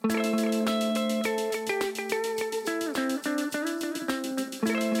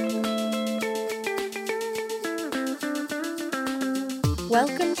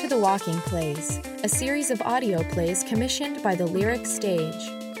Welcome to The Walking Plays, a series of audio plays commissioned by the Lyric Stage.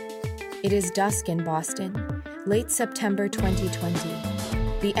 It is dusk in Boston, late September 2020,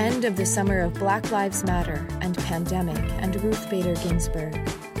 the end of the summer of Black Lives Matter and Pandemic and Ruth Bader Ginsburg.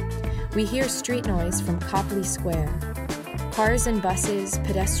 We hear street noise from Copley Square. Cars and buses,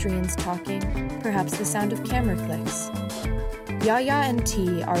 pedestrians talking, perhaps the sound of camera clicks. Yaya and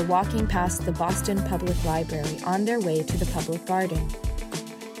T are walking past the Boston Public Library on their way to the Public Garden.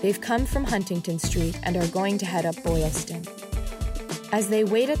 They've come from Huntington Street and are going to head up Boylston. As they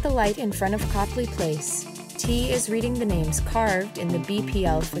wait at the light in front of Copley Place, T is reading the names carved in the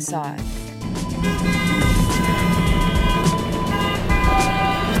BPL facade.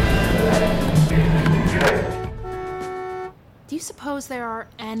 Do you suppose there are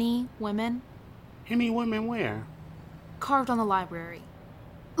any women? Any women where? Carved on the library.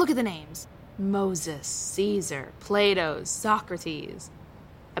 Look at the names. Moses, Caesar, Plato, Socrates.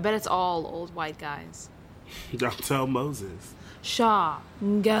 I bet it's all old white guys. Don't tell Moses. Shaw,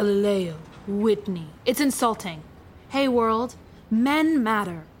 Galileo, Whitney. It's insulting. Hey world, men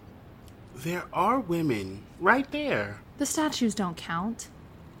matter. There are women right there. The statues don't count.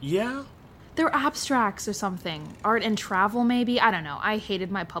 Yeah? They're abstracts or something. Art and travel, maybe? I don't know. I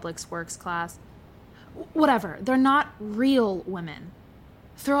hated my public works class. Whatever. They're not real women.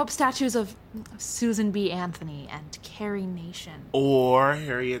 Throw up statues of Susan B. Anthony and Carrie Nation. Or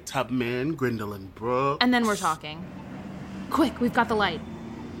Harriet Tubman, Gwendolyn Brooks. And then we're talking. Quick, we've got the light.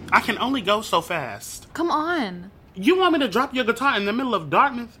 I can only go so fast. Come on. You want me to drop your guitar in the middle of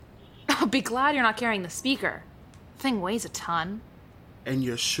Dartmouth? I'll be glad you're not carrying the speaker. Thing weighs a ton. And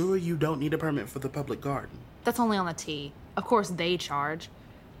you're sure you don't need a permit for the public garden? That's only on the T. Of course they charge.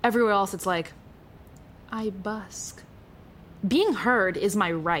 Everywhere else it's like, I busk. Being heard is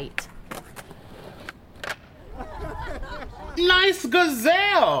my right. Nice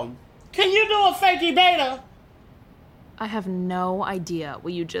gazelle! Can you do a fakey beta? I have no idea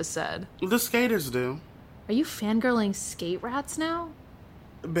what you just said. The skaters do. Are you fangirling skate rats now?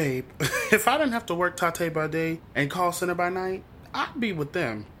 Babe, if I didn't have to work Tate by day and call center by night, I'd be with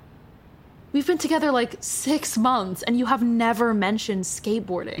them. We've been together like 6 months and you have never mentioned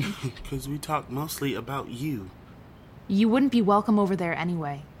skateboarding. Because we talk mostly about you. You wouldn't be welcome over there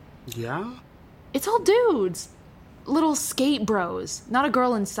anyway. Yeah? It's all dudes. Little skate bros, not a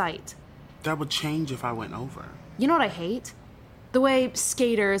girl in sight. That would change if I went over. You know what I hate? The way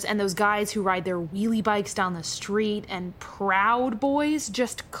skaters and those guys who ride their wheelie bikes down the street and Proud Boys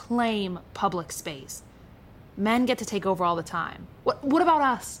just claim public space. Men get to take over all the time. What about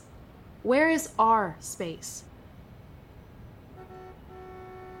us? Where is our space?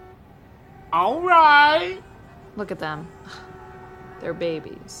 All right. Look at them. They're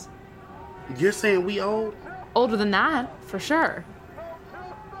babies. You're saying we old? Older than that, for sure.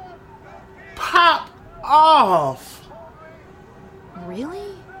 Pop off! Really?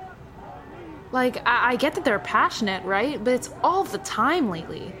 Like, I get that they're passionate, right? But it's all the time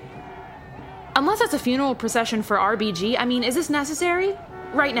lately. Unless it's a funeral procession for RBG, I mean, is this necessary?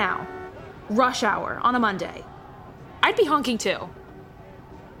 Right now. Rush hour on a Monday. I'd be honking too.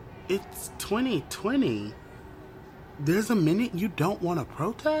 It's 2020. There's a minute you don't want to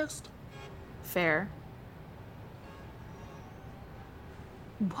protest? Fair.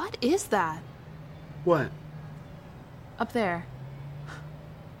 What is that? What? Up there.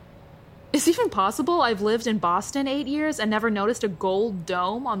 Is it even possible I've lived in Boston 8 years and never noticed a gold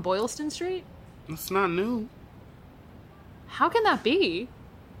dome on Boylston Street? It's not new. How can that be?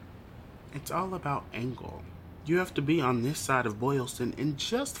 It's all about angle. You have to be on this side of Boylston and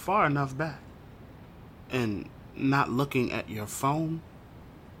just far enough back. And not looking at your phone.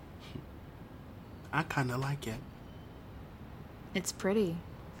 I kinda like it. It's pretty,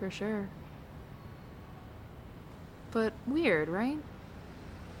 for sure. But weird, right?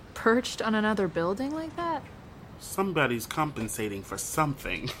 Perched on another building like that? Somebody's compensating for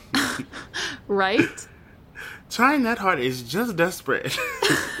something. Right? Trying that hard is just desperate.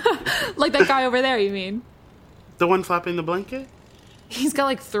 Like that guy over there, you mean? The one flapping the blanket? He's got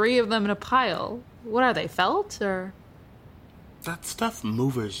like 3 of them in a pile. What are they, felt, or? That stuff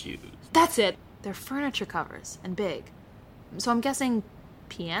movers use. That's it. They're furniture covers, and big. So I'm guessing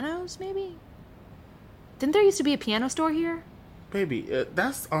pianos, maybe? Didn't there used to be a piano store here? Baby,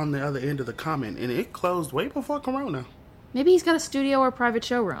 that's on the other end of the comment, and it closed way before Corona. Maybe he's got a studio or private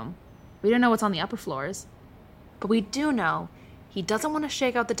showroom. We don't know what's on the upper floors. But we do know he doesn't want to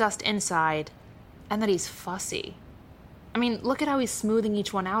shake out the dust inside, and that he's fussy. I mean, look at how he's smoothing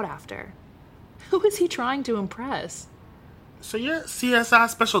each one out after. Who is he trying to impress? So you're CSI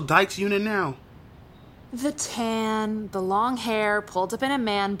Special Dykes unit now? The tan, the long hair pulled up in a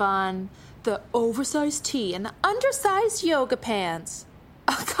man bun, the oversized tee, and the undersized yoga pants.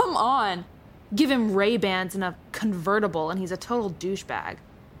 Oh, come on. Give him Ray-Bans and a convertible, and he's a total douchebag.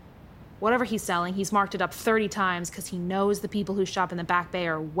 Whatever he's selling, he's marked it up 30 times because he knows the people who shop in the Back Bay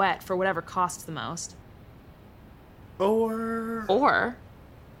are wet for whatever costs the most. Or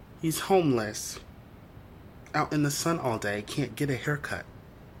he's homeless. Out in the sun all day, can't get a haircut.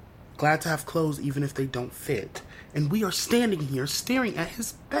 Glad to have clothes even if they don't fit. And we are standing here staring at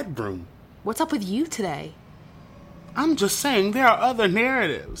his bedroom. What's up with you today? I'm just saying there are other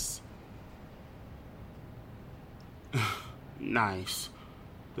narratives. Nice.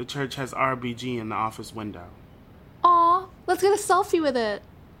 The church has RBG in the office window. Aw, let's get a selfie with it.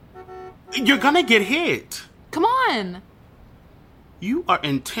 You're gonna get hit. Come on. You are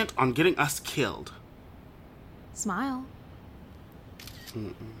intent on getting us killed. Smile.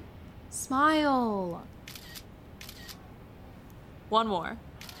 Smile. One more.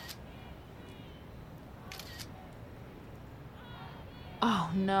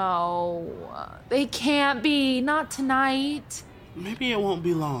 Oh no. They can't be. Not tonight. Maybe it won't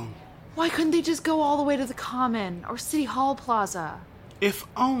be long. Why couldn't they just go all the way to the Common or City Hall Plaza? If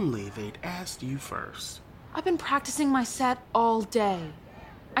only they'd asked you first. I've been practicing my set all day.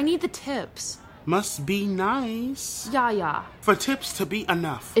 I need the tips. Must be nice. Yeah. For tips to be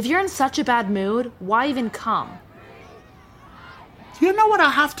enough. If you're in such a bad mood, why even come? You know what I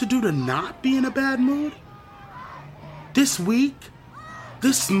have to do to not be in a bad mood? This week?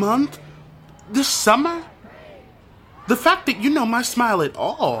 This month? This summer? The fact that you know my smile at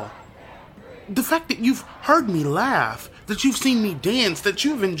all. The fact that you've heard me laugh. That you've seen me dance. That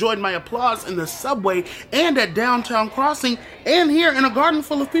you've enjoyed my applause in the subway and at Downtown Crossing and here in a garden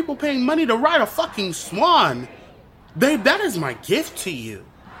full of people paying money to ride a fucking swan. Babe, that is my gift to you.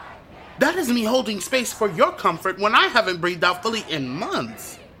 That is me holding space for your comfort when I haven't breathed out fully in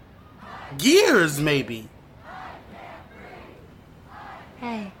months. Years, maybe.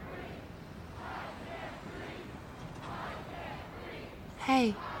 Hey.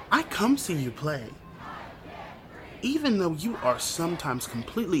 Hey. I come see you play. Even though you are sometimes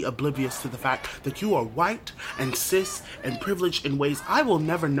completely oblivious to the fact that you are white and cis and privileged in ways I will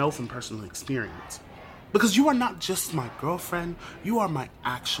never know from personal experience. Because you are not just my girlfriend, you are my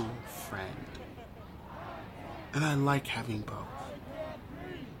actual friend. And I like having both.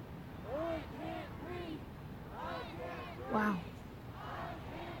 Wow.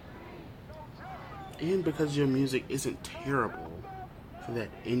 And because your music isn't terrible for that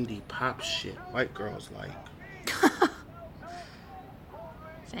indie pop shit white girls like.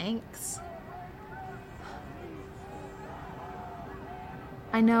 Thanks.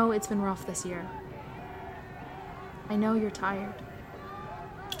 I know it's been rough this year. I know you're tired.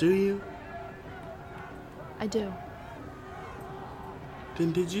 Do you? I do.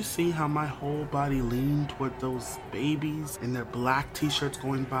 Then did you see how my whole body leaned toward those babies in their black t-shirts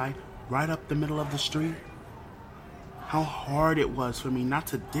going by right up the middle of the street? How hard it was for me not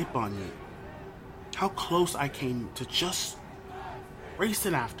to dip on you. How close I came to just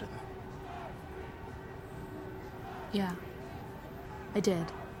racing after them. Yeah, I did.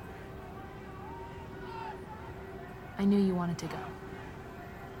 I knew you wanted to go.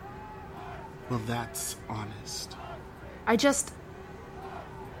 Well, that's honest. I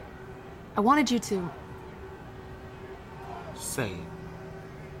wanted you to Say it.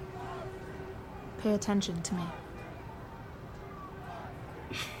 pay attention to me.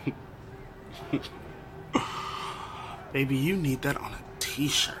 Baby, you need that on a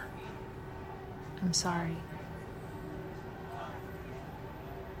t-shirt. I'm sorry.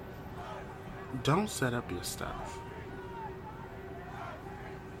 Don't set up your stuff.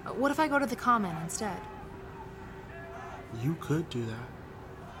 What if I go to the Common instead? You could do that.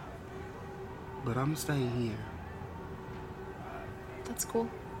 But I'm staying here. That's cool.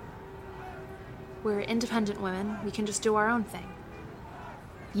 We're independent women. We can just do our own thing.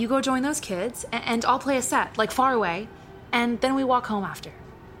 You go join those kids, and I'll play a set, like far away, and then we walk home after.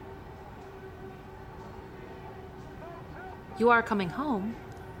 You are coming home,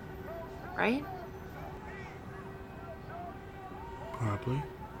 right? Probably.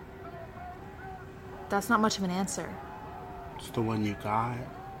 That's not much of an answer. It's the one you got.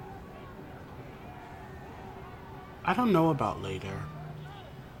 I don't know about later.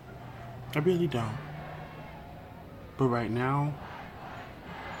 I really don't. But right now,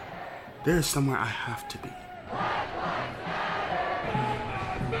 there's somewhere I have to be.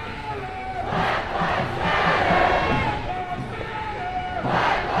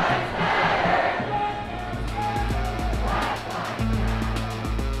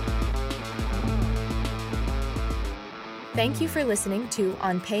 Thank you for listening to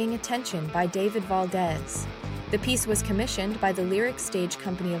On Paying Attention by David Valdez. The piece was commissioned by the Lyric Stage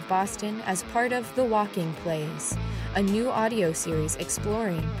Company of Boston as part of The Walking Plays, a new audio series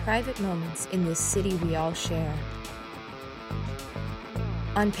exploring private moments in this city we all share.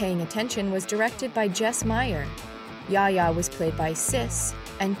 On Paying Attention was directed by Jess Meyer. Yaya was played by Sis,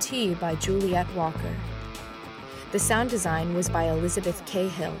 and T by Juliet Walker. The sound design was by Elizabeth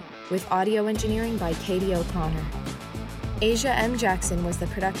Cahill, with audio engineering by Katie O'Connor. Asia M. Jackson was the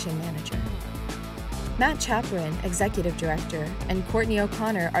production manager. Matt Chaperin, executive director, and Courtney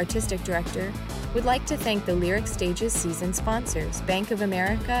O'Connor, artistic director, would like to thank the Lyric Stage's season sponsors, Bank of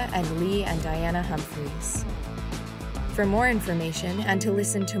America and Lee and Diana Humphreys. For more information and to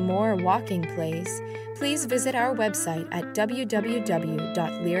listen to more walking plays, please visit our website at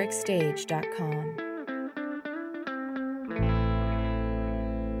www.lyricstage.com.